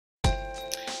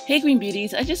Hey Green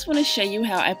Beauties, I just want to show you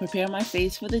how I prepare my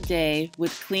face for the day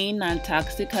with clean,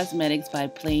 non-toxic cosmetics by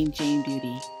Plain Jane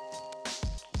Beauty.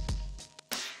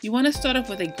 You want to start off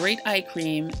with a great eye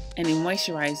cream and a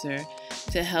moisturizer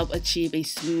to help achieve a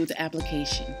smooth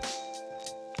application.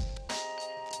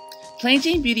 Plain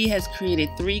Jane Beauty has created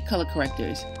 3 color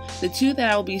correctors. The 2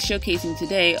 that I will be showcasing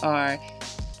today are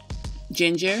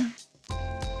Ginger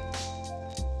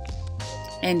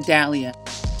and Dahlia.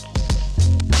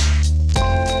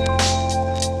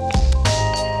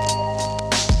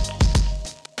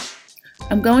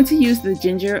 I'm going to use the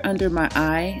ginger under my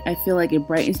eye. I feel like it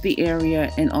brightens the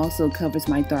area and also covers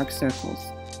my dark circles.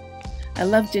 I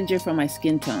love ginger for my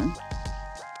skin tone.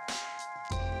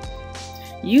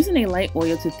 Using a light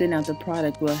oil to thin out the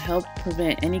product will help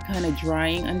prevent any kind of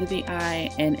drying under the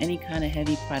eye and any kind of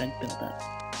heavy product buildup.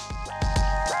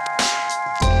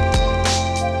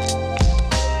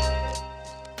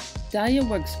 Dahlia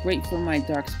works great for my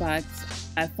dark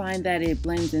spots. I find that it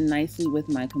blends in nicely with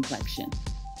my complexion.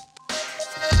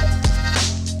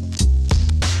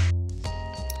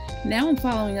 Now I'm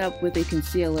following up with a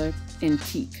concealer in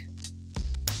Teak.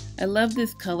 I love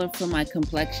this color for my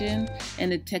complexion,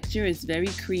 and the texture is very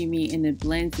creamy and it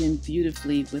blends in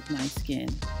beautifully with my skin.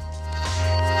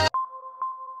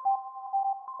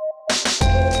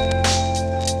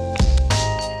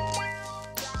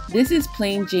 This is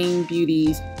Plain Jane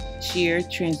Beauty's Sheer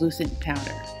Translucent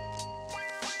Powder.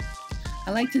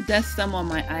 I like to dust some on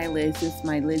my eyelids since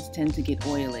my lids tend to get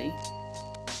oily.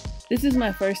 This is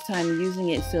my first time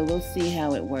using it, so we'll see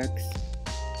how it works.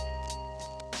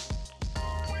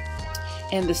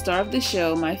 And the star of the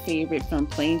show, my favorite from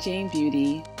Plain Jane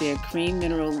Beauty, their Cream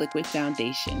Mineral Liquid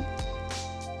Foundation.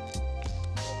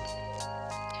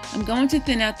 I'm going to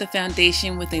thin out the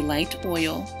foundation with a light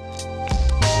oil.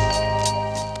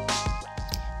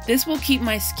 This will keep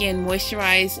my skin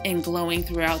moisturized and glowing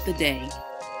throughout the day.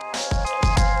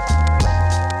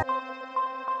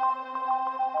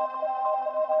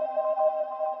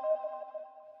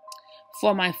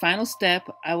 For my final step,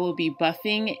 I will be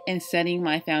buffing and setting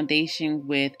my foundation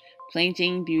with Plain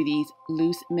Jane Beauty's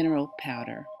Loose Mineral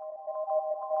Powder.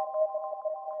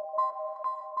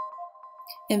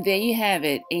 And there you have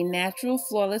it, a natural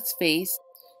flawless face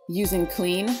using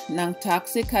clean,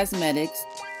 non-toxic cosmetics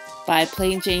by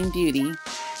Plain Jane Beauty.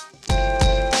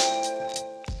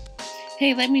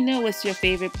 Hey, let me know what's your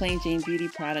favorite Plain Jane Beauty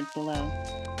product below.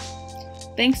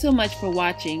 Thanks so much for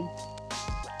watching.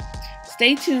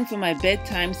 Stay tuned for my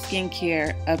bedtime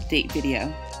skincare update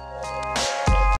video.